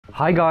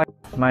Hi guys,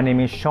 my name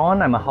is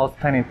Sean. I'm a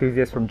houseplant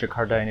enthusiast from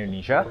Jakarta,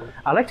 Indonesia.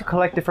 I like to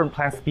collect different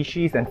plant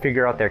species and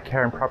figure out their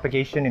care and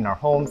propagation in our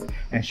homes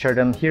and share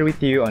them here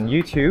with you on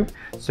YouTube.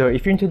 So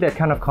if you're into that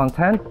kind of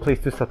content, please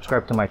do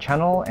subscribe to my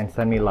channel and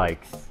send me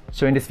likes.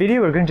 So in this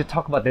video, we're going to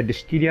talk about the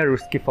Dischidia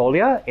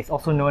Ruscifolia. It's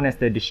also known as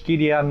the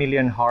Dischidia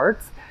Million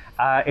Hearts.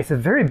 It's a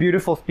very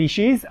beautiful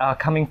species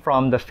coming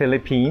from the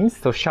Philippines.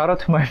 So shout out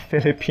to my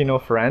Filipino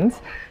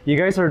friends. You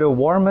guys are the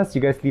warmest.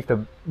 You guys leave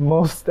the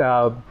most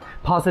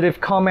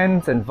positive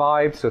comments and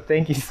vibes. So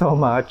thank you so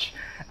much.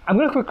 I'm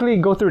going to quickly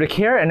go through the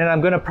care and then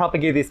I'm going to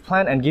propagate this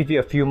plant and give you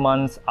a few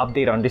months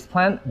update on this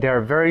plant.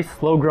 They're very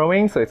slow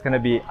growing, so it's going to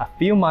be a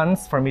few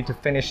months for me to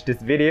finish this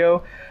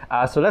video.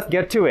 So let's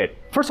get to it.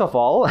 First of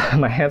all,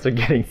 my hands are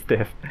getting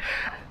stiff.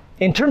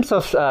 In terms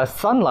of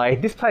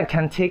sunlight, this plant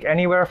can take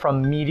anywhere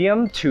from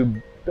medium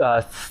to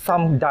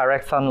some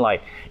direct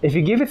sunlight. If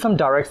you give it some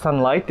direct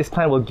sunlight, this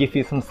plant will give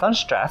you some sun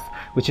stress,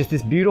 which is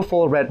these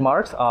beautiful red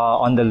marks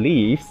on the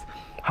leaves.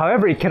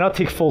 However, it cannot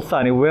take full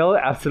sun. It will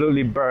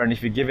absolutely burn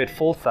if you give it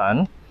full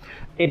sun.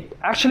 It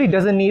actually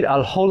doesn't need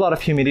a whole lot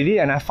of humidity,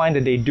 and I find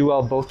that they do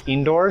well both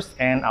indoors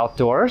and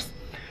outdoors.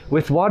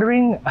 With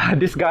watering,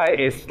 this guy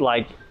is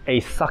like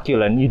a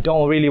succulent. You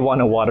don't really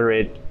want to water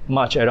it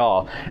much at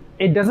all.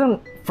 It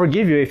doesn't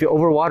forgive you if you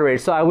overwater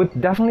it, so I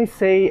would definitely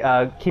say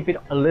keep it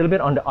a little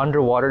bit on the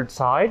underwatered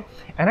side.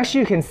 And actually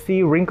you can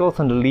see wrinkles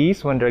on the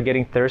leaves when they're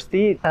getting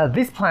thirsty.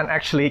 This plant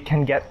actually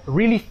can get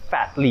really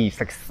fat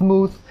leaves, like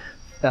smooth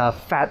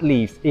fat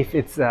leaves, if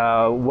it's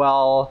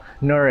well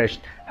nourished.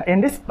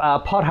 In this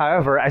pot,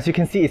 however, as you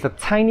can see, it's a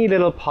tiny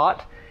little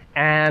pot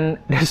and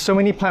there's so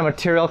many plant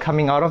material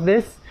coming out of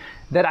this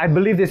that I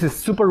believe this is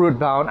super root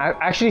bound. I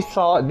actually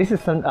saw this is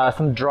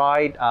some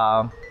dried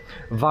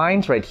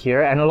vines right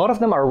here, and a lot of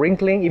them are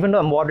wrinkling even though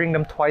I'm watering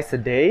them twice a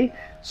day.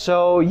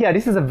 So yeah,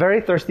 this is a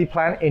very thirsty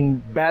plant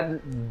in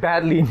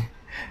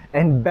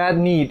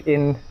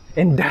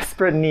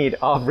desperate need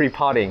of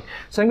repotting.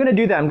 So I'm gonna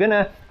do that. I'm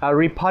gonna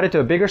repot it to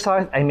a bigger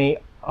size. I may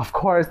of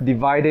course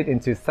divide it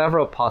into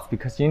several pots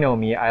because you know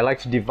me, I like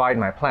to divide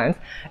my plants.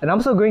 And I'm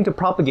also going to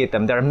propagate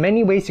them. There are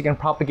many ways you can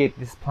propagate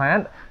this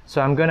plant,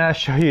 so I'm gonna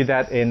show you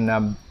that in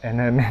a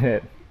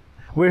minute.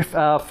 With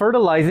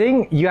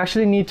fertilizing, you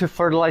actually need to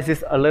fertilize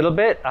this a little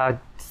bit,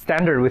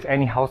 standard with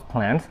any house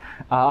plants.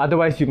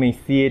 Otherwise, you may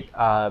see it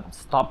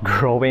stop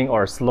growing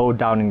or slow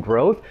down in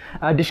growth.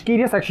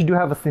 Dischidias actually do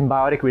have a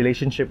symbiotic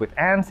relationship with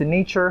ants in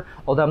nature,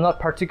 although I'm not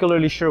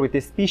particularly sure with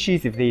this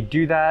species if they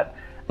do that.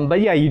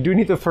 But yeah, you do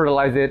need to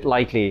fertilize it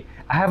lightly.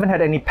 I haven't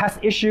had any pest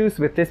issues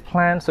with this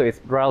plant, so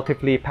it's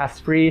relatively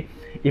pest-free.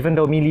 Even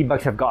though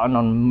mealybugs have gotten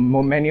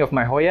on many of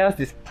my Hoyas,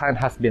 this plant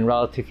has been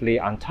relatively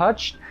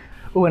untouched.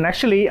 Oh, and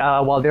actually,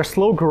 while they're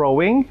slow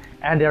growing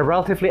and they're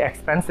relatively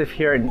expensive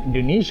here in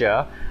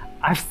Indonesia,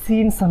 I've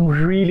seen some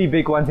really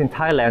big ones in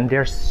Thailand.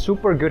 They're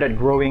super good at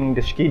growing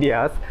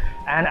Dischidias.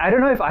 And I don't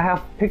know if I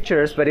have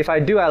pictures, but if I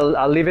do,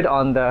 I'll leave it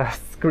on the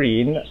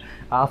screen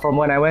from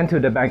when I went to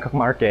the Bangkok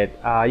market.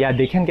 Yeah,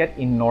 they can get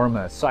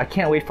enormous. So I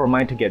can't wait for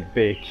mine to get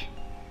big.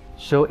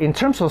 So in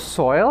terms of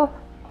soil,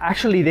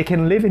 actually they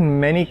can live in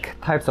many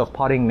types of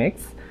potting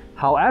mix.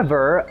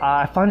 However,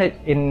 I found it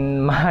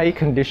in my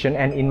condition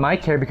and in my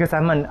care, because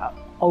I'm an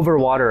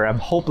overwaterer, I'm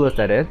hopeless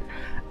at it.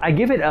 I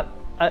give it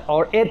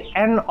all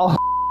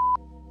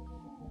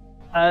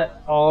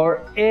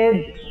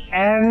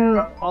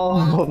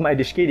of my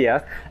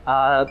Dischidias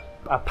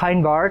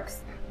pine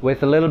barks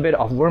with a little bit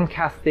of worm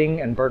casting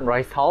and burnt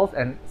rice hulls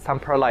and some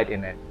perlite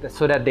in it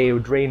so that they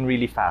drain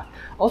really fast.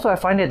 Also, I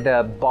find that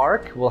the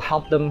bark will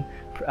help them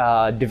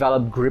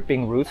develop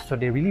gripping roots, so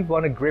they really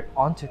want to grip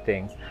onto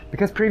things.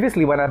 Because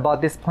previously when I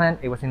bought this plant,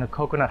 it was in a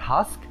coconut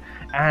husk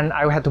and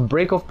I had to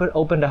break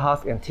open the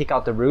husk and take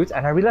out the roots,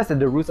 and I realized that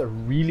the roots are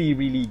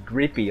really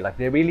grippy. Like,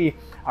 they really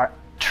are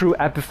true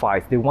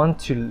epiphytes. They want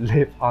to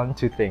live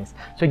onto things.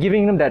 So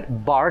giving them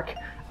that bark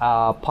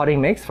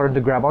potting mix for them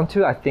to grab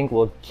onto, I think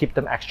will keep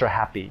them extra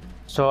happy.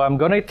 So I'm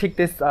gonna take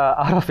this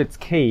out of its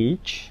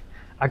cage.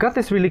 I got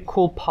this really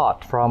cool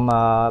pot from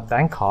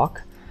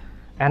Bangkok,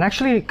 and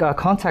actually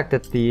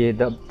contacted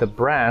the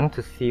brand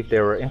to see if they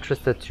were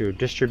interested to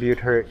distribute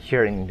her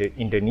here in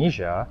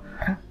Indonesia.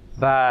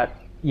 But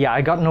yeah,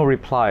 I got no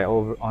reply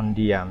over on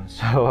DM,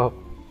 so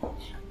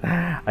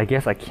I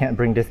guess I can't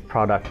bring this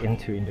product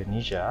into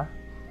Indonesia.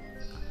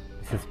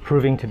 This is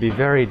proving to be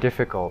very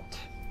difficult.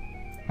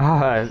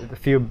 A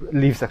few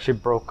leaves actually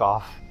broke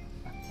off.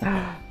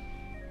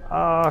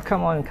 Oh,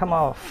 come on, come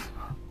off.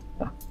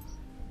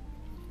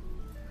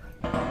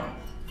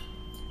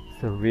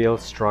 It's a real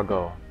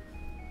struggle.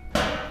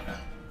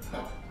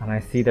 And I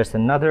see there's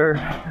another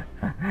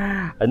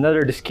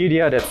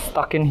Dischidia that's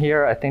stuck in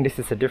here. I think this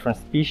is a different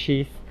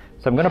species.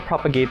 So I'm gonna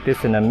propagate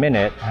this in a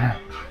minute.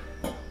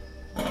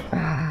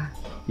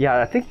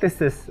 Yeah, I think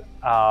this is,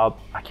 I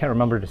can't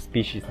remember the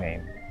species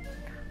name.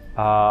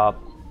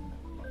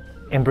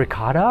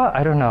 Imbricata?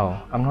 I don't know,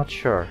 I'm not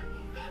sure.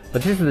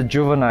 But this is a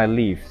juvenile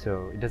leaf,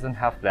 so it doesn't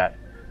have that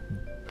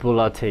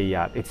bulate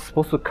yet. It's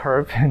supposed to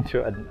curve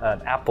into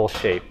an apple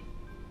shape.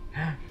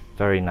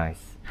 Very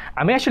nice.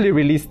 I may actually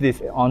release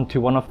this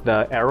onto one of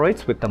the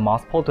aeroids with the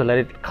moss pole to let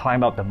it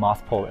climb up the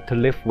moss pole to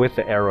live with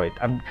the aeroid.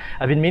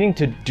 I've been meaning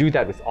to do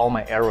that with all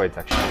my aeroids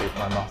actually, with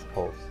my moss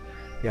poles.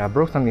 Yeah, I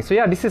broke something. So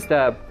yeah, this is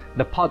the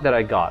pot that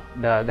I got,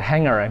 the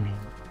hanger I mean.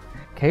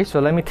 Okay, so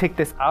let me take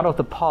this out of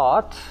the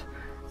pot.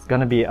 It's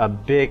gonna be a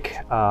big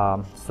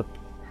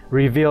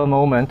reveal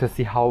moment to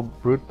see how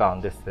root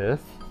bound this is.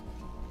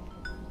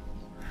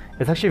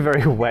 It's actually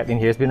very wet in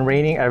here. It's been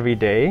raining every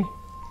day.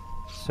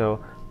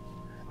 So,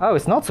 oh,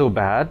 it's not so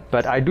bad,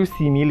 but I do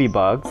see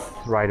mealybugs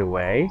right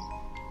away.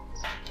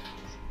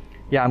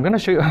 Yeah, I'm gonna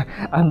show you.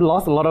 I've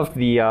lost a lot of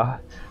the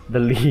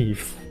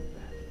leaves.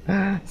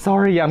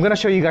 Sorry, yeah, I'm gonna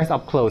show you guys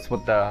up close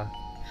what the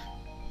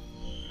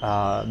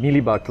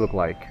mealybugs look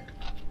like.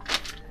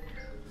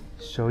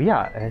 So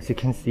yeah, as you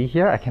can see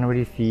here, I can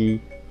already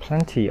see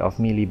plenty of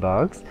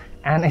mealybugs,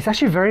 and it's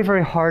actually very,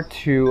 very hard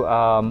to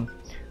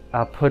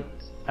put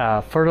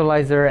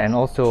fertilizer and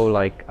also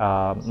like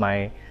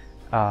my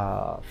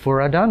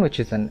Furadan, which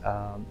is an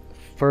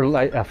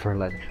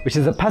fertilizer, which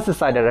is a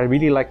pesticide that I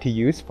really like to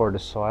use for the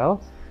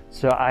soil.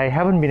 So I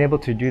haven't been able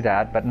to do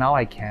that, but now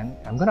I can.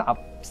 I'm gonna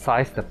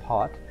upsize the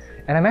pot,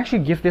 and I'm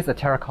actually give this a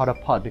terracotta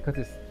pot because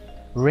it's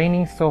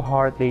raining so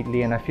hard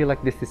lately, and I feel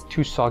like this is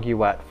too soggy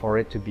wet for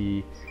it to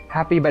be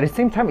happy. But at the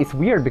same time, it's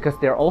weird because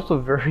they're also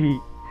very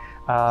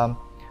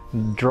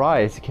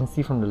dry. As you can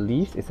see from the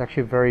leaves, it's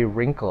actually very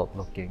wrinkled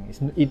looking.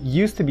 It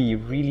used to be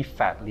really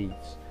fat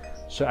leaves.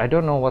 So I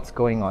don't know what's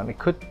going on. It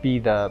could be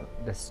the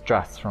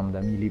stress from the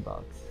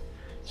mealybugs.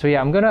 So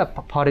yeah, I'm gonna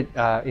pot it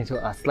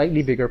into a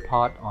slightly bigger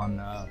pot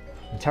on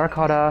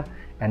terracotta,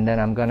 and then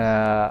I'm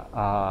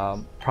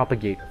gonna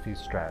propagate a few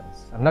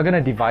strands. I'm not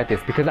gonna divide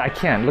this because I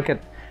can't. Look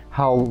at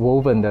how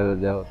woven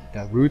the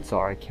roots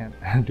are. I can't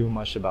do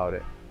much about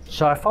it.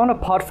 So I found a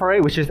pot for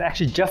it, which is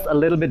actually just a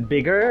little bit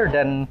bigger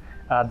than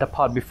the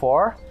pot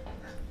before.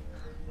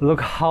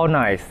 Look how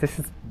nice. This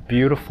is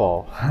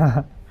beautiful.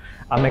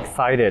 I'm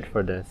excited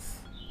for this.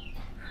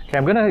 Okay,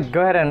 I'm gonna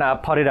go ahead and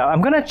pot it out.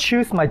 I'm gonna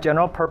choose my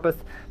general purpose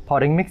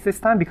potting mix this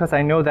time because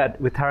I know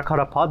that with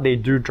terracotta pot, they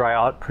do dry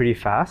out pretty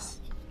fast.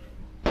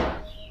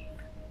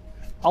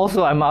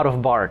 Also, I'm out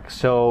of bark.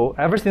 So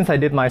ever since I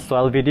did my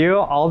soil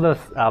video, all the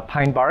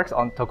pine barks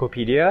on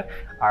Tokopedia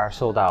are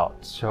sold out.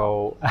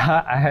 So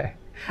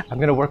I'm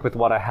gonna work with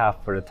what I have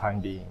for the time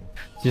being.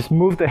 Just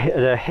move the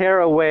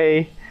hair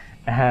away,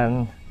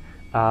 and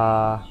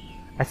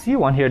I see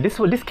one here.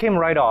 This came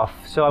right off.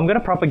 So I'm gonna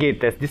propagate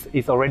this. This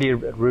is already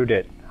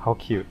rooted. How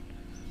cute.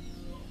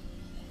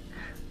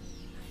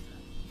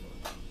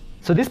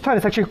 So this plant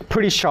is actually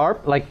pretty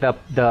sharp, like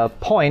the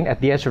point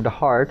at the edge of the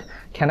heart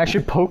can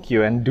actually poke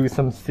you and do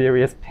some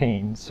serious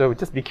pain. So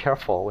just be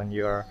careful when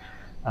you're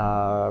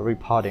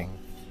repotting.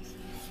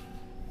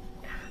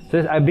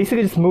 So I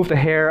basically just move the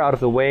hair out of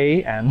the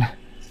way and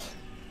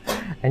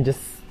just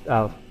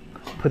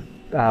put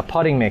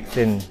potting mix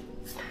in.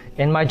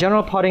 In my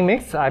general potting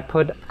mix, I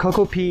put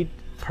cocoa peat,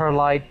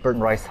 perlite,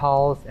 burnt rice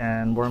hulls,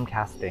 and worm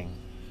casting.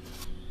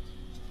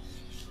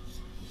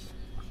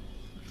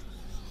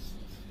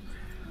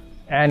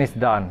 And it's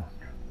done.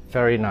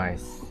 Very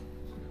nice.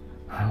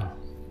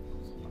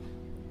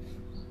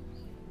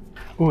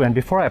 Ooh, and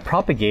before I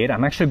propagate,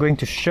 I'm actually going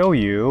to show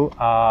you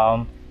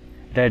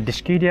the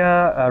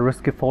Dischidia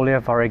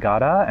Ruscifolia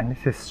variegata, and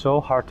this is so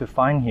hard to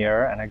find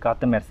here, and I got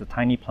them as a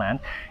tiny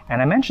plant.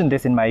 And I mentioned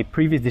this in my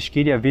previous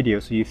Dischidia video,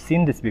 so you've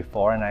seen this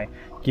before, and I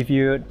give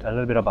you a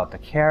little bit about the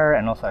care,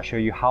 and also I show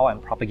you how I'm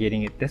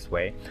propagating it this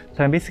way.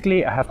 So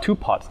I have two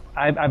pots.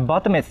 I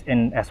bought them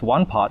as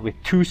one pot with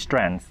two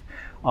strands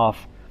of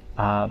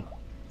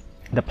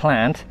the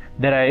plant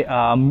that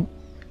I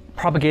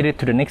propagated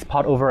to the next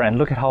pot over, and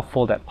look at how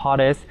full that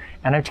pot is.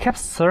 And I kept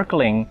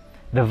circling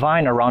the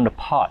vine around the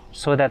pot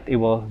so that it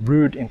will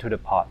root into the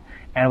pot.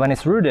 And when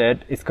it's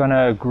rooted, it's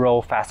gonna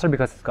grow faster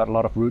because it's got a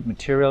lot of root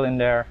material in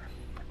there.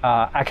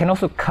 I can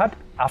also cut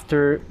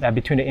after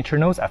between the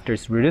internodes after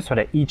it's rooted so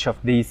that each of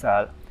these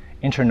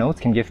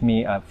internodes can give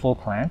me a full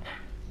plant.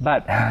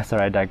 But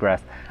sorry, I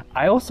digress.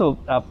 I also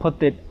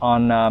put it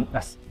on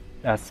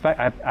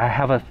I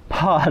have a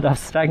pot of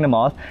sphagnum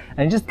moss,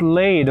 and just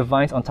lay the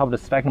vines on top of the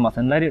sphagnum moss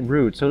and let it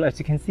root. So as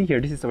you can see here,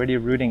 this is already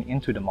rooting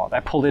into the moss.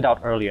 I pulled it out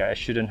earlier, I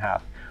shouldn't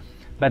have.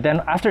 But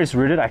then after it's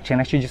rooted, I can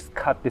actually just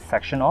cut this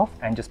section off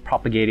and just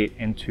propagate it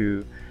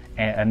into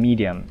a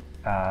medium.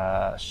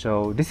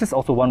 So this is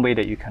also one way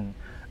that you can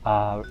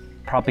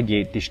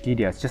propagate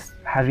Dischidias. Just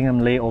having them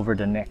lay over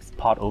the next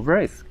pot over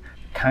is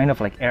kind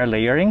of like air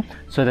layering,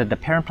 so that the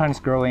parent plant is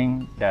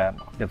growing,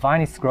 the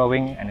vine is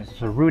growing, and it's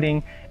also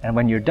rooting. And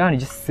when you're done, you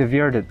just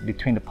sever it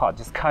between the pot.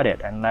 Just cut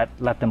it and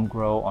let them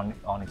grow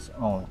on its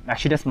own.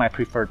 Actually, that's my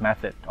preferred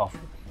method of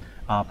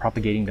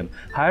propagating them.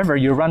 However,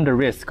 you run the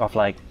risk of,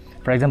 like,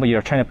 for example,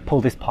 you're trying to pull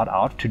this pot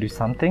out to do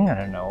something. I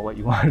don't know what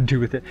you want to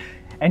do with it,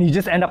 and you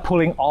just end up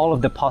pulling all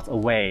of the pots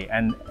away,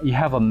 and you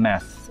have a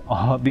mess.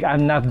 I've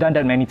done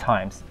that many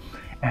times,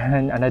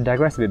 and I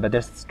digress a bit. But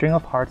there's a string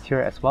of hearts here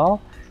as well.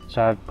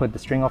 So I've put the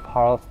string of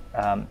hearts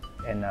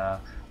in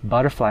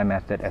butterfly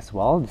method as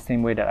well, the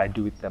same way that I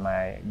do with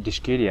my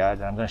Dischidia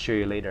that I'm going to show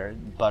you later,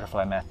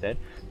 butterfly method.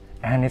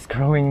 And it's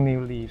growing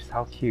new leaves.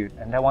 How cute.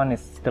 And that one is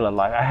still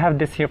alive. I have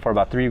this here for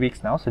about 3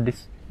 weeks now, so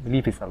this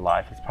leaf is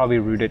alive. It's probably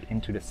rooted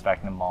into the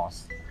sphagnum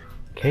moss.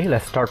 Okay,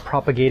 let's start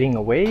propagating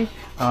away.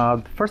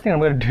 The first thing I'm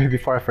going to do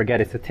before I forget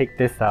is to take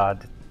this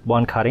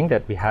one cutting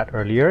that we had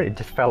earlier. It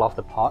just fell off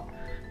the pot,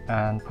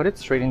 and put it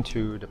straight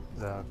into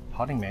the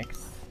potting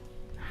mix.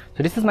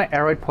 So this is my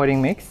aroid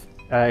potting mix.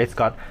 It's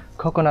got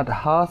coconut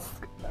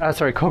husk,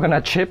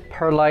 coconut chip,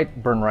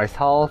 perlite, burnt rice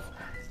hulls,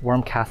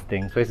 worm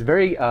casting. So it's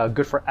very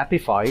good for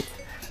epiphytes.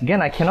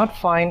 Again, I cannot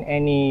find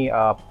any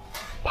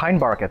pine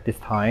bark at this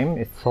time.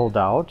 It's sold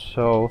out.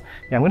 So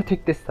yeah, I'm going to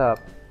take this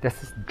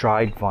this is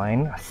dried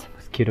vine.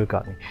 Mosquito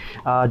got me.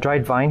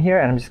 Dried vine here,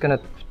 and I'm just going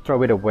to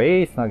throw it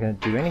away. It's not going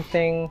to do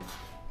anything.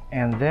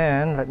 And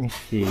then let me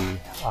see.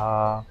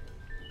 Let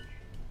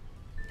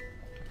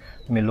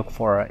me look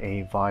for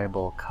a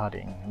viable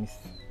cutting. Let me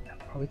see. I'll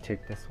probably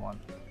take this one.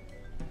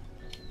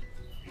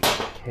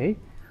 Okay.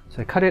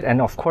 So I cut it, and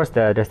of course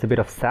there's a bit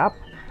of sap.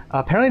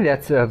 Apparently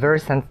that's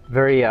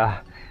very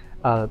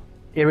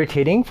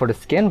irritating for the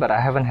skin, but I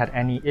haven't had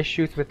any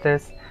issues with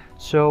this.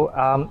 So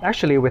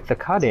actually with the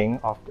cutting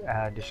of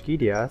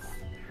Dischidias,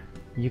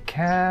 you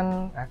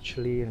can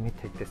actually, let me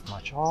take this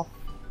much off.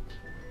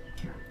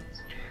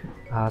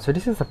 So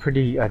this is a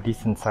pretty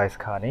decent size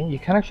cutting. You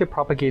can actually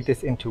propagate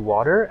this into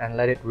water and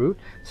let it root.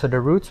 So the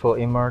roots will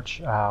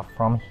emerge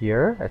from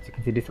here. As you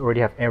can see, this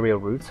already have aerial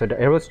roots. So the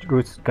aerial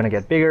roots are going to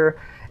get bigger,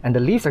 and the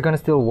leaves are going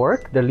to still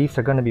work. The leaves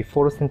are going to be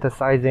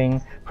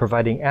photosynthesizing,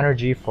 providing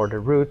energy for the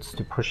roots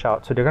to push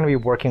out. So they're going to be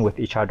working with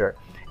each other.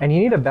 And you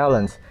need a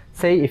balance.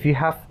 Say if you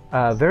have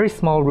very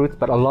small roots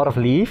but a lot of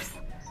leaves,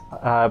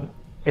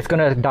 it's going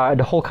to die.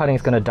 The whole cutting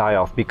is going to die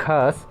off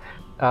because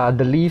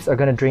the leaves are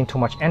going to drain too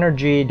much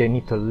energy. They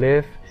need to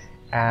live,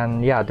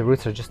 and yeah, the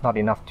roots are just not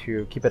enough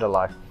to keep it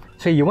alive.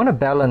 So you want to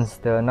balance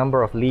the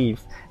number of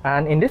leaves,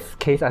 and in this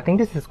case I think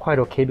this is quite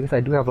okay because I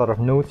do have a lot of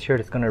nodes here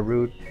that's going to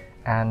root,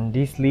 and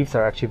these leaves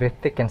are actually very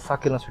thick and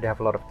succulent, so they have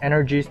a lot of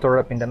energy stored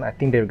up in them. I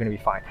think they're going to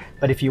be fine.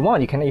 But if you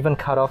want, you can even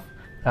cut off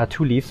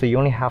 2 leaves, so you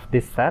only have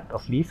this set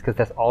of leaves because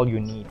that's all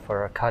you need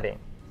for a cutting.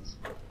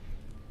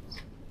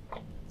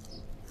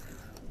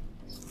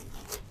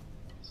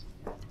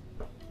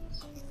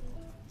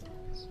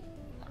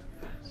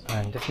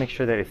 And just make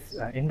sure that it's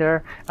in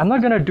there. I'm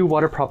not gonna do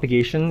water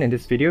propagation in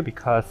this video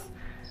because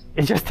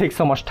it just takes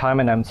so much time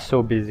and I'm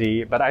so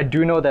busy, but I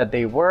do know that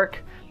they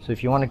work. So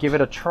if you want to give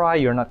it a try,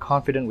 you're not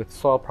confident with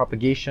soil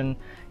propagation,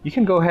 you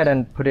can go ahead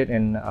and put it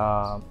in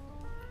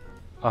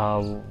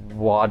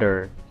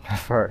water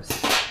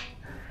first.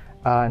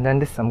 And then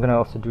this, I'm gonna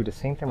also do the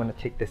same thing. I'm gonna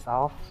take this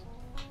off.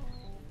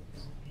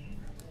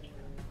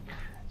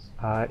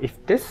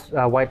 If this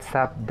white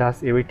sap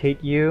does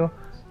irritate you,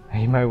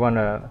 you might want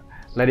to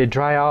let it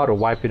dry out or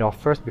wipe it off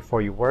first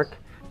before you work.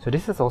 So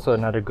this is also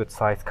another good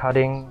size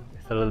cutting.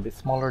 It's a little bit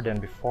smaller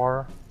than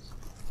before.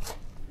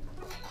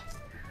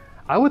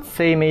 I would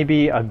say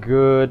maybe a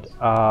good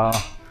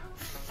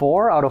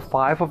 4 out of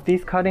 5 of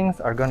these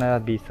cuttings are gonna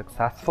be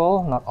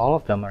successful. Not all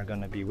of them are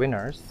gonna be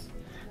winners,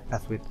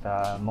 as with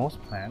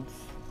most plants.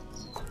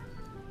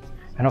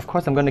 And of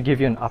course I'm gonna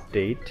give you an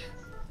update.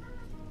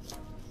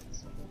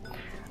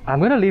 I'm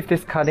gonna leave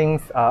these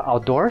cuttings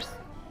outdoors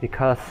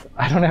because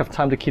I don't have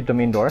time to keep them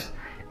indoors,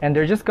 and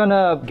they're just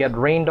gonna get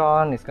rained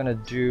on. It's gonna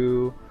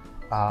do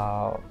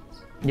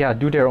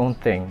do their own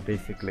thing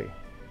basically.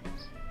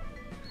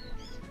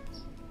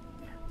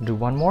 Do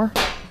one more.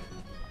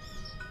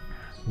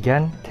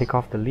 Again, take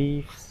off the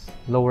leaves,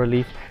 lower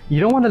leaf.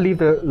 You don't want to leave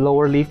the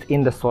lower leaves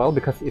in the soil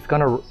because it's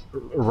gonna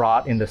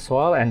rot in the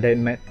soil, and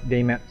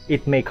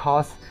it may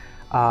cause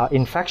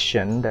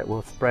infection that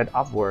will spread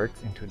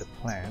upwards into the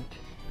plant.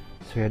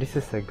 So yeah, this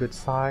is a good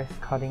size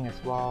cutting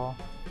as well.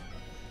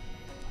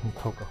 And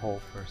poke a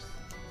hole first.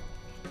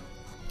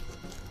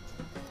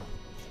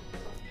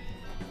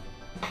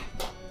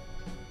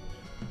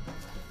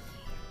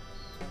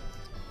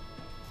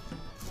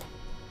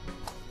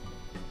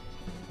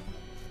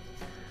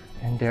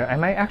 And there, I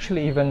might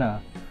actually even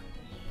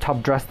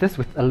top dress this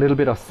with a little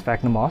bit of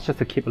sphagnum moss just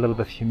to keep a little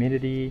bit of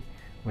humidity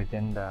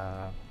within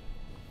the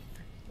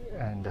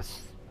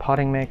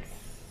potting mix.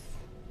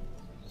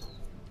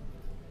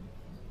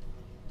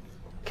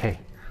 Okay,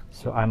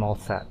 so I'm all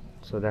set.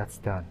 So that's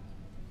done.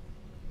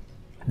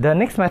 The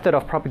next method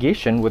of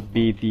propagation would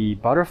be the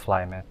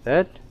butterfly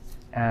method,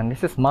 and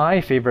this is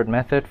my favorite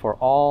method for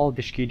all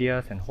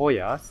Dischidias and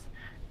Hoyas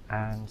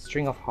and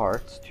string of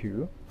hearts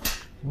too.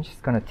 I'm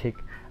just gonna take,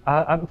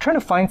 I'm trying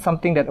to find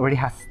something that already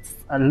has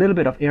a little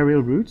bit of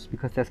aerial roots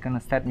because that's gonna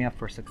set me up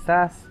for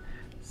success.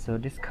 So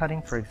this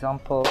cutting, for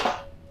example,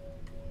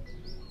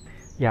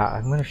 yeah,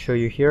 I'm gonna show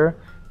you here.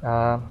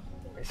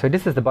 So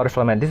this is the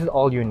butterfly method. This is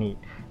all you need.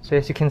 So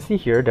as you can see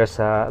here, there's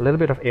a little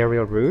bit of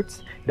aerial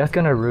roots. That's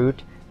gonna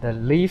root. The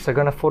leaves are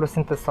gonna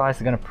photosynthesize.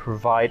 They're gonna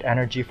provide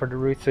energy for the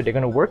roots. So they're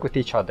gonna work with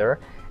each other.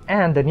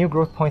 And the new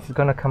growth points is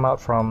gonna come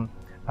out from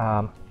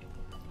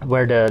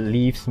where the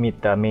leaves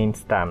meet the main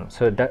stem.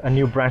 So that a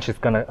new branch is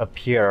gonna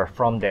appear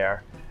from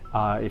there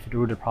if it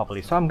rooted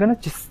properly. So I'm gonna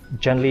just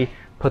gently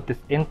put this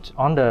in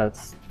on the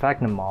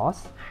sphagnum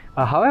moss.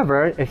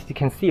 However, as you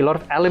can see, a lot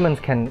of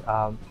elements can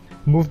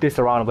move this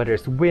around, whether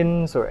it's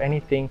winds or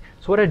anything.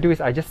 So what I do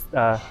is I just,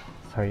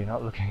 sorry, you're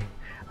not looking.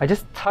 I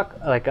just tuck,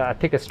 like I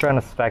take a strand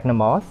of sphagnum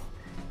moss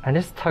and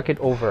just tuck it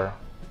over.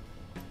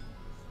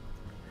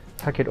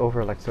 Tuck it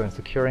over like so and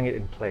securing it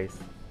in place.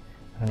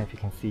 I don't know if you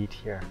can see it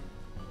here.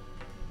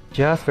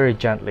 Just very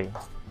gently.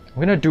 I'm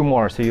gonna do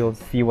more so you'll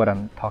see what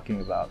I'm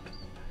talking about.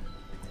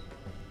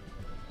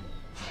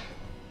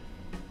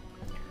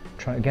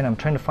 Again, I'm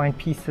trying to find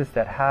pieces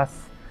that has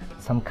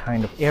some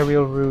kind of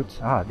aerial roots.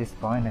 Ah, this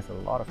vine has a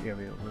lot of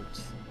aerial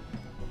roots.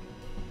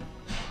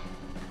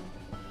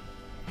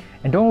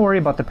 And don't worry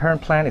about the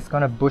parent plant, it's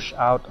gonna bush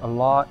out a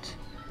lot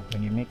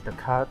when you make the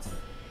cuts.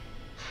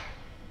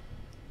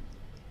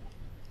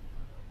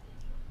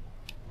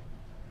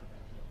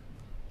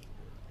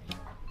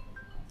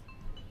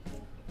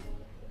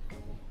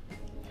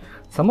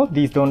 Some of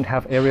these don't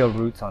have aerial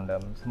roots on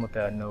them, some of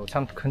the nodes.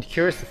 I'm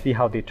curious to see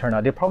how they turn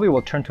out. They probably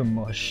will turn to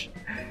mush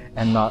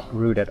and not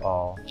root at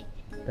all.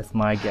 That's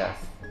my guess.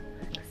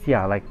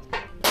 Yeah, like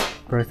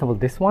for example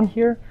this one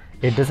here,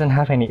 it doesn't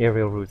have any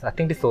aerial roots. I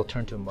think this will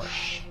turn to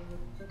mush.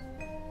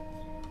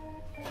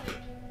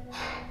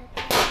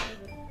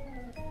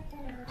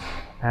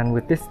 And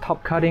with this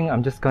top cutting,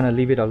 I'm just gonna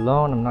leave it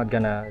alone. I'm not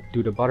gonna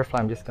do the butterfly.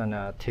 I'm just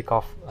gonna take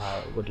off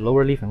with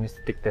lower leaf and just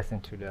stick this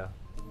into the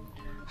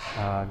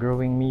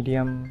growing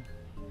medium,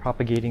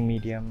 propagating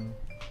medium.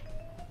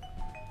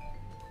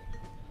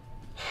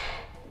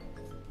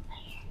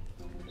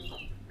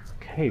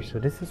 Okay, so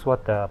this is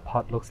what the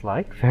pot looks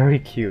like. Very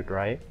cute,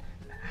 right?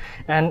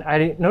 And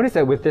I noticed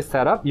that with this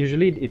setup,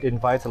 usually it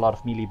invites a lot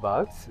of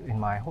mealybugs in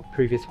my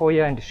previous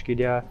Hoya and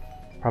Dischidia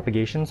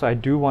propagation. So I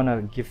do want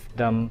to give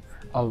them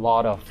a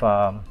lot of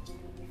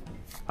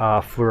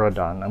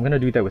furodon. I'm going to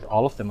do that with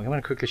all of them. I'm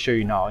going to quickly show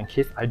you now in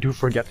case I do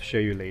forget to show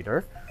you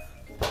later.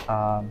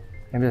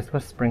 I'm just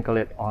going to sprinkle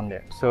it on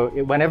there. So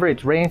whenever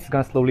it rains, it's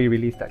going to slowly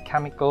release that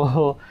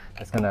chemical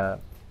that's going to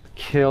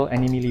kill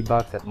any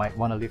mealybugs that might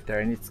want to live there.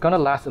 And it's going to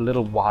last a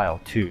little while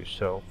too.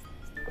 So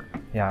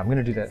yeah, I'm going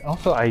to do that.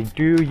 Also, I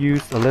do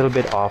use a little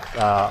bit of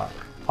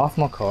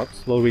Osmocote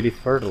slow release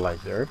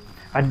fertilizer.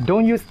 I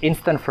don't use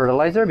instant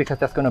fertilizer because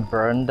that's going to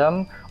burn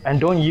them. And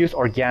don't use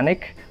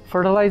organic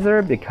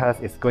fertilizer because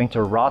it's going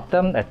to rot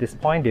them at this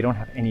point. They don't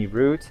have any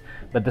roots.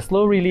 But the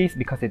slow release,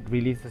 because it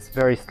releases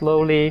very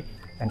slowly,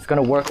 and it's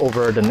going to work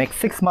over the next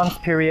 6 months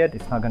period.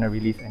 It's not going to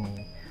release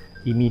any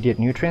immediate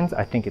nutrients.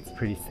 I think it's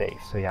pretty safe.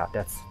 So yeah,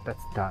 that's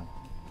done.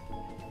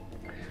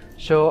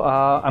 So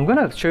I'm going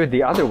to show you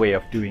the other way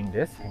of doing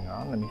this. Hang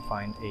on, let me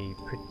find a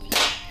pretty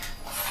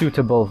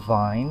suitable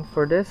vine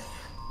for this.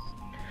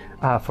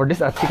 For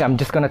this, I think I'm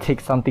just going to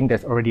take something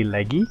that's already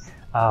leggy.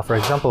 For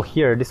example,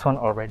 here, this one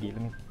already.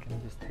 Let me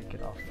just take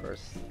it off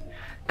first.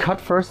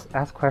 Cut first,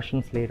 ask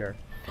questions later.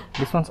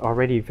 This one's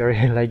already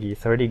very leggy.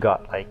 It's already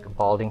got like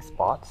balding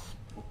spots.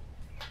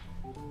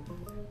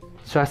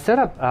 So I set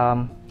up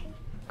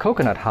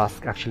coconut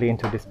husk actually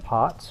into this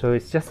pot. So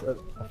it's just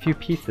a few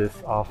pieces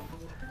of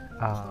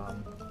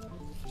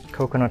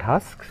coconut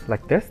husks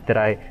like this that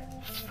I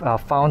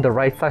found the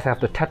right size. I have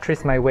to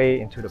Tetris my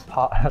way into the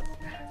pot.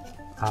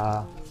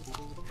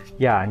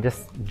 Yeah, and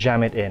just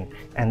jam it in.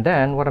 And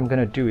then what I'm going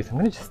to do is I'm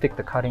going to just stick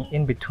the cutting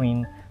in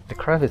between the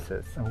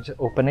crevices. I'm going to just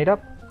open it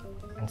up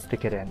and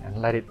stick it in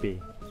and let it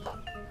be.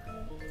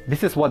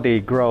 This is what they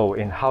grow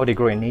in, how they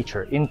grow in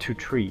nature, into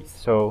trees.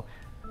 So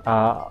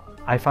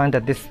I find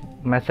that this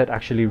method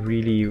actually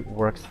really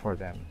works for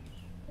them.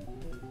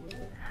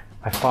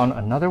 I found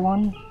another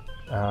one,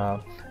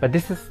 but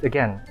this is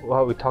again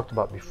what we talked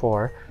about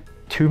before.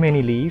 Too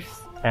many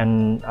leaves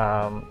and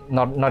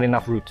not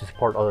enough root to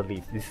support all the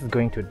leaves. This is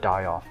going to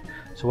die off.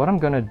 So what I'm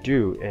gonna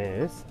do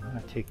is I'm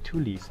gonna take 2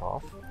 leaves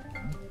off.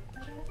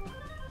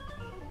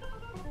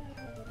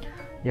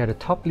 Yeah, the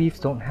top leaves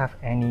don't have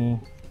any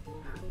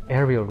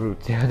aerial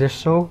roots. Yeah, they're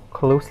so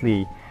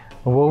closely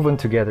woven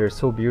together,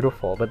 so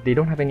beautiful, but they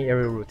don't have any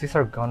aerial roots. These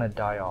are gonna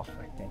die off,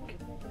 I think.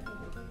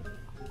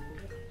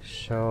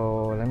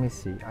 So let me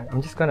see. I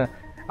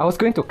was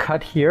going to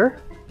cut here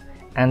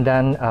and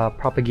then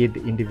propagate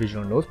the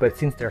individual nodes, but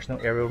since there's no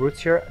aerial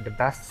roots here, the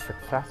best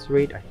success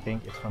rate I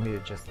think is for me to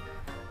just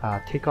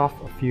take off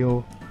a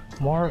few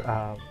more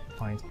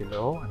vines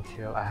below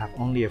until I have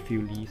only a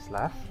few leaves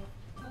left.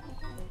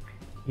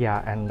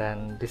 Yeah, and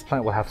then this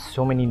plant will have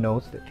so many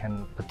nodes that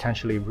can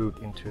potentially root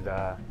into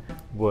the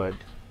wood.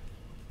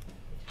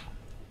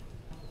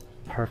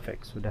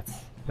 Perfect. So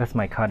that's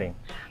my cutting.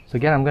 So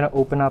again, I'm gonna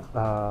open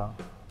up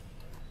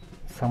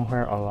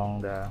somewhere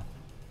along the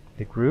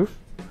groove,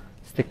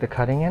 stick the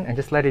cutting in, and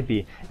just let it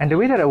be. And the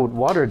way that I would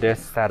water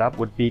this setup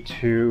would be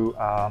to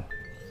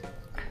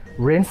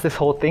rinse this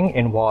whole thing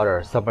in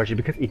water, submerge it,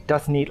 because it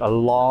does need a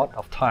lot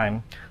of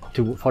time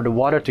for the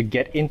water to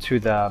get into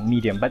the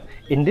medium. But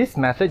in this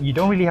method, you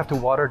don't really have to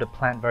water the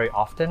plant very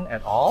often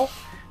at all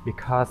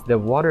because the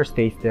water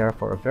stays there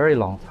for a very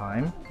long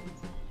time.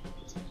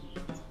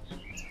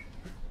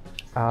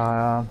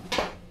 Yeah,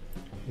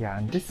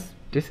 and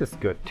this is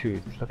good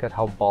too. Look at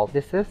how bald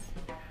this is.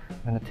 I'm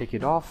gonna take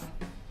it off.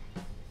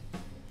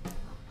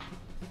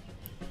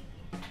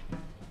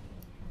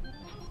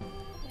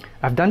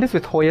 I've done this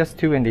with Hoyas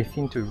too, and they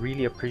seem to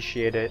really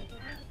appreciate it.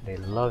 They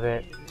love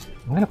it.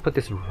 I'm gonna put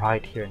this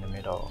right here in the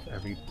middle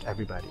of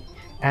everybody.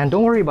 And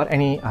don't worry about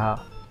any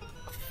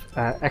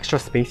extra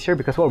space here,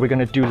 because what we're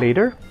gonna do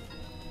later,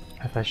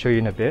 as I show you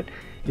in a bit,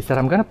 is that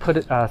I'm gonna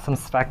put some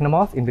sphagnum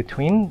moss in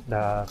between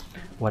the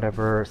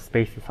whatever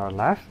spaces are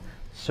left,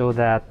 so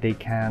that they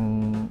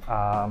can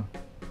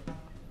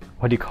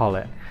what do you call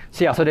it?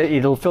 So yeah, so that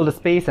it'll fill the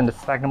space, and the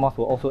sphagnum moss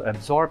will also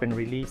absorb and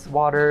release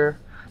water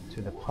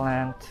to the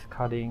plant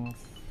cuttings.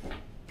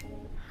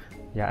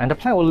 Yeah, and the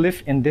plant will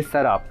live in this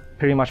setup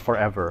pretty much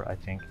forever, I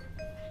think.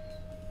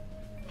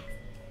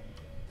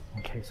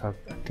 Okay, so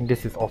I think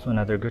this is also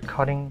another good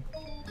cutting.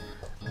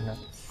 I'm gonna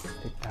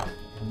stick that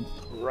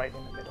right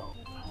in the middle.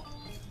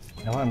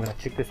 You know what, I'm gonna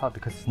take this out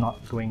because it's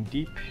not going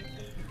deep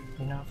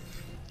enough.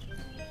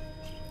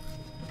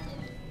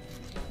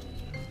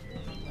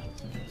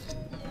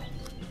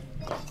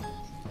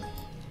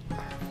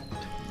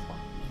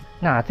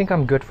 Nah, I think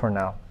I'm good for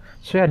now.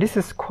 So yeah, this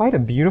is quite a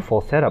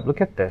beautiful setup.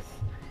 Look at this.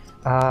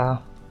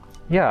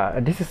 Yeah,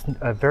 this is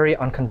a very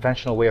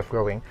unconventional way of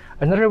growing.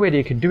 Another way that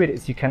you can do it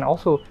is you can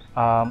also,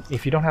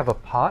 if you don't have a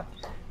pot,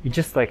 you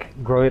just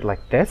like grow it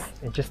like this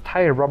and just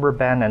tie a rubber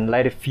band and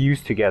let it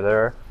fuse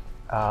together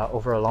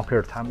over a long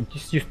period of time. You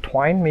just use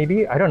twine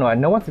maybe, I don't know,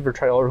 no one's ever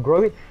tried, or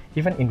grow it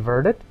even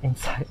inverted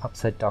inside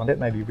upside down. That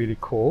might be really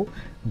cool.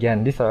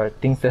 Again, these are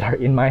things that are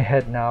in my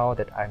head now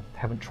that I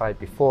haven't tried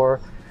before.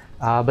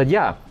 But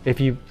yeah, if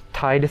you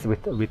tie this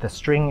with a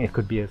string, it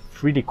could be a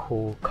really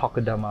cool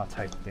kokedama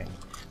type thing.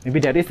 Maybe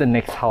that is the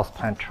next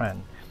houseplant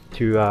trend,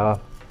 to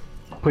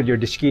put your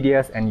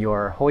Dischidias and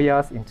your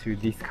Hoyas into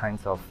these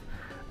kinds of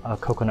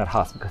coconut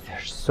husks, because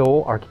they're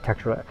so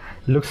architectural. It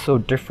looks so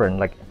different.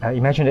 Like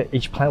imagine that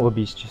each plant will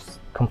be just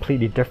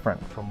completely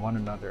different from one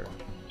another.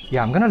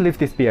 Yeah, I'm gonna leave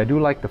this be. I do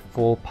like the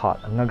full pot.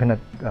 I'm not gonna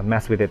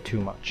mess with it too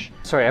much.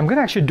 Sorry, I'm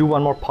gonna actually do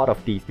one more pot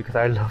of these because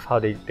I love how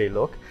they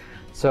look.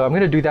 So I'm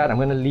gonna do that. I'm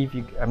gonna leave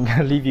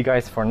you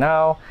guys for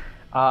now.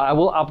 I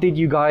will update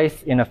you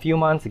guys in a few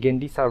months. Again,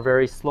 these are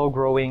very slow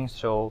growing,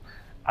 so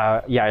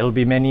yeah, it'll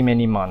be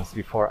many months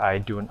before I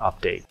do an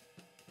update.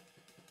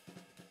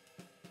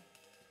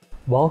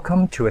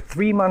 Welcome to a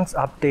 3 months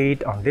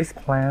update on this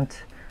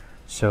plant.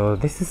 So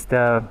this is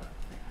the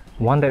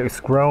one that is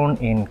grown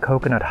in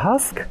coconut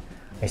husk.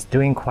 It's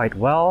doing quite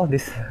well.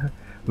 This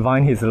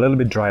vine is a little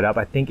bit dried up.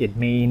 I think it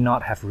may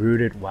not have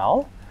rooted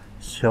well,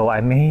 so I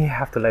may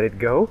have to let it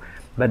go.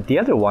 But the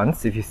other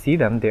ones, if you see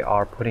them, they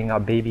are putting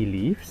out baby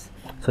leaves.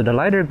 So the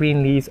lighter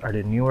green leaves are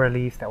the newer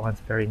leaves. That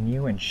one's very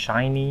new and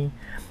shiny,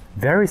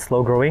 very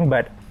slow growing,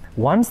 but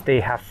once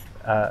they have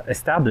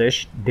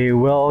established, they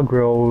will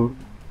grow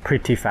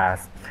pretty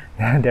fast.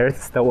 There's a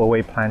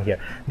stowaway plant here.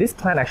 This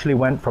plant actually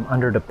went from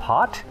under the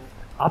pot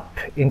up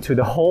into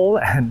the hole,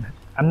 and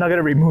I'm not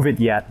gonna remove it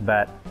yet,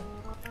 but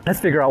let's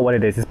figure out what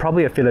it is. It's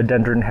probably a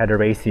philodendron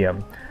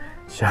hederaceum.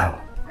 So,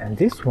 and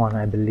this one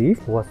I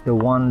believe was the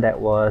one that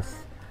was,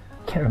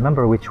 can't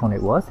remember which one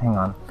it was, hang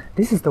on.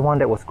 This is the one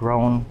that was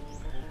grown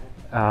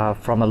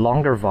from a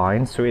longer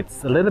vine, so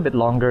it's a little bit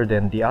longer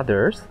than the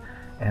others.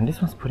 And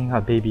this one's putting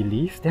out baby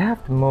leaves. They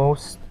have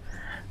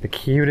the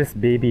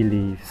cutest baby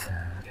leaves.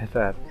 Look at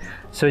that.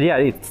 So yeah,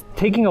 it's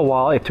taking a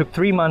while. It took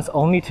 3 months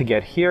only to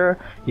get here.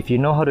 If you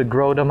know how to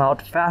grow them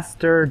out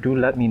faster, do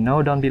let me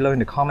know down below in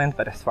the comments.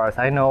 But as far as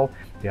I know,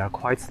 they are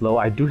quite slow.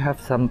 I do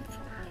have some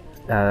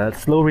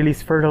slow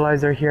release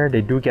fertilizer here.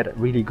 They do get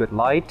really good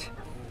light.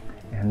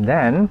 And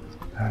then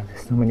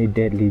there's so many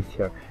dead leaves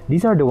here.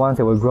 These are the ones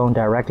that were grown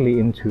directly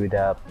into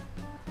the,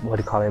 what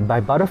do you call it, by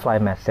butterfly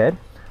method.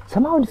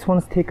 Somehow this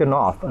one's taken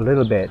off a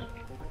little bit,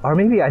 or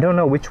maybe I don't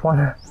know which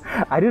one.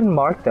 I didn't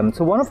mark them.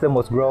 So one of them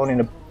was grown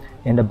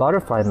in the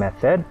butterfly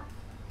method,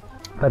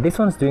 but this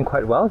one's doing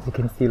quite well. As you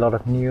can see, a lot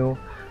of new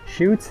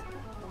shoots,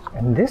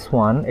 and this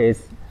one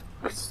is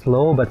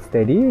slow but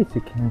steady. As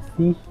you can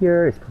see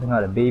here, it's putting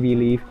out a baby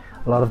leaf.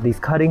 A lot of these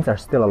cuttings are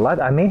still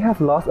alive. I may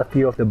have lost a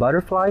few of the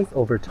butterflies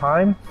over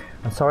time.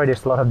 I'm sorry,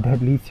 there's a lot of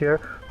dead leaves here.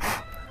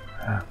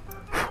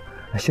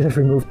 I should have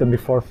removed them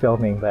before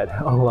filming, but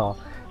oh well.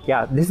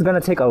 Yeah, this is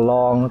gonna take a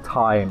long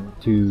time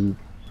to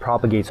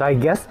propagate. So I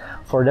guess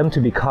for them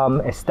to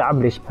become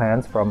established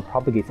plants from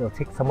propagate, it'll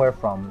take somewhere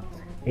from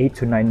 8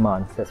 to 9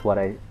 months. That's what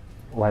I,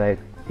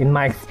 in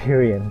my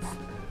experience.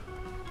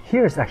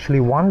 Here's actually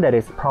one that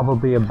is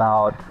probably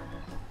about,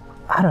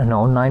 I don't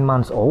know, 9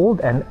 months old,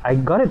 and I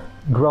got it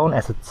grown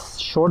as a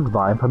short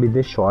vine, probably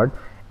this short,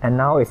 and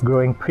now it's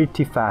growing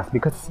pretty fast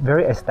because it's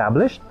very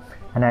established.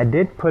 And I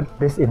did put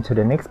this into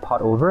the next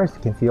pot over, as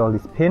you can see all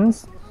these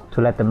pins,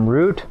 to let them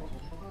root,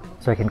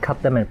 so I can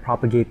cut them and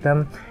propagate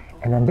them.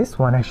 And then this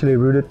one actually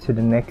rooted to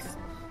the next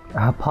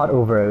pot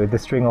over with the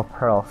string of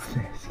pearls.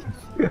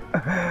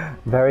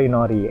 Very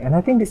naughty. And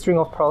I think the string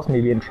of pearls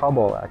may be in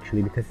trouble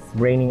actually, because it's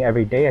raining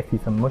every day. I see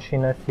some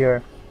mushiness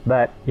here.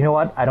 But you know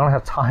what? I don't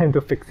have time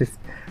to fix this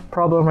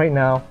problem right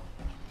now.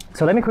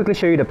 So let me quickly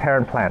show you the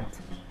parent plant.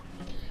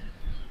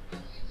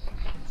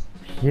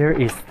 Here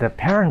is the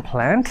parent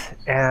plant,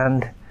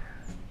 and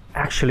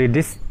actually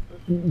this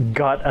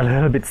got a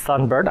little bit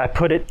sunburned. I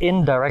put it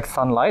in direct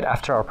sunlight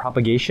after our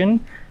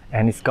propagation,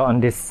 and it's gotten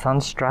this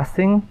sun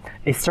stressing.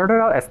 It started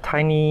out as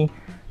tiny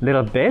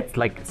little bits,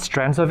 like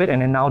strands of it,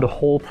 and then now the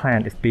whole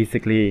plant is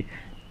basically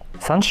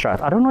sun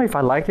stressed. I don't know if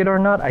I like it or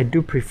not. I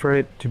do prefer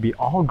it to be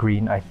all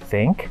green, I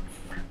think.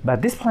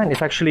 But this plant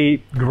is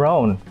actually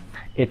grown.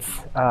 It's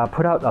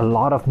put out a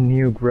lot of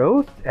new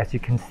growth, as you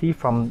can see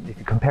from, if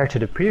you compare to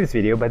the previous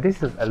video, but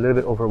this is a little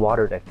bit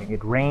overwatered, I think.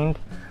 It rained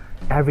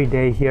every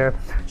day here.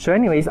 So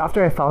anyways,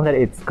 after I found that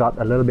it's got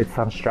a little bit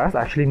sun stressed,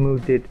 I actually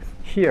moved it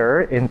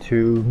here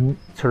into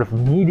sort of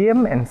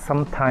medium and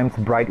sometimes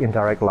bright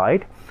indirect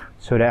light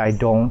so that I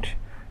don't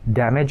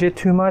damage it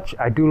too much.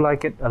 I do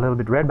like it a little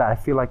bit red, but I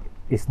feel like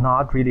it's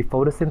not really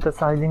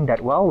photosynthesizing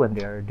that well when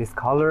they're this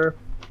color.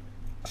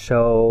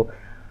 So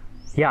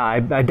yeah, I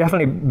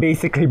definitely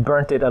basically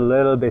burnt it a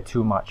little bit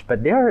too much,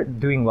 but they're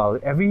doing well.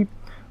 Every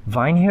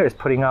vine here is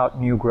putting out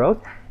new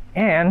growth,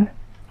 and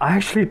I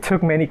actually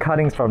took many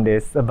cuttings from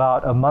this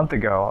about a month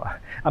ago.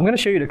 I'm gonna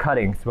show you the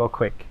cuttings real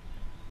quick.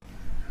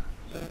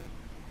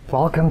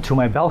 Welcome to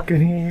my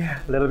balcony.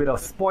 A little bit of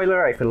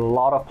spoiler, I feel a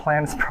lot of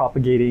plants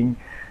propagating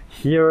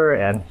here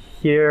and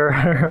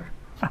here.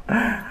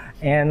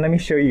 And let me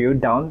show you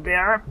down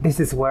there. This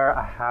is where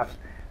I have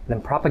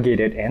them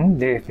propagated in.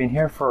 They've been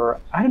here for,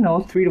 I don't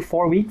know, 3 to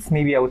 4 weeks,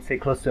 maybe I would say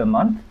close to a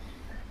month.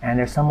 And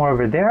there's some more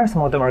over there.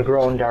 Some of them are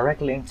grown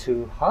directly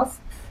into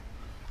husks.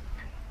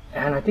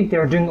 And I think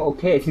they're doing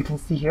okay. As you can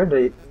see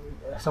here,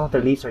 some of the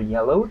leaves are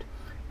yellowed,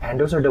 and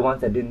those are the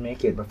ones that didn't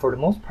make it. But for the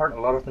most part,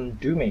 a lot of them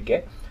do make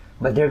it.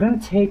 But they're gonna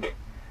take,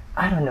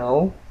 I don't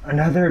know,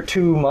 another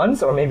 2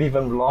 months or maybe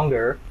even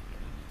longer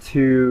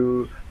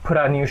to put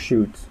out new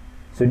shoots.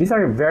 So these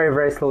are very,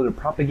 very slow to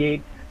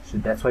propagate. So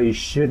that's why you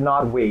should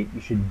not wait.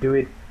 You should do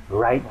it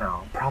right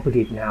now.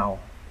 Propagate now.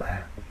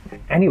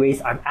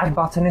 Anyways, I'm at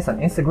Botanist on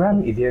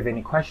Instagram. If you have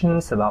any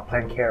questions about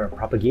plant care or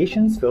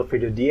propagations, feel free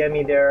to DM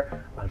me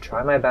there. I'll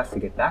try my best to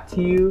get back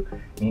to you.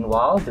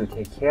 Meanwhile, do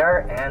take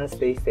care and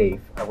stay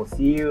safe. I will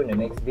see you in the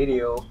next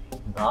video.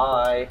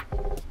 Bye.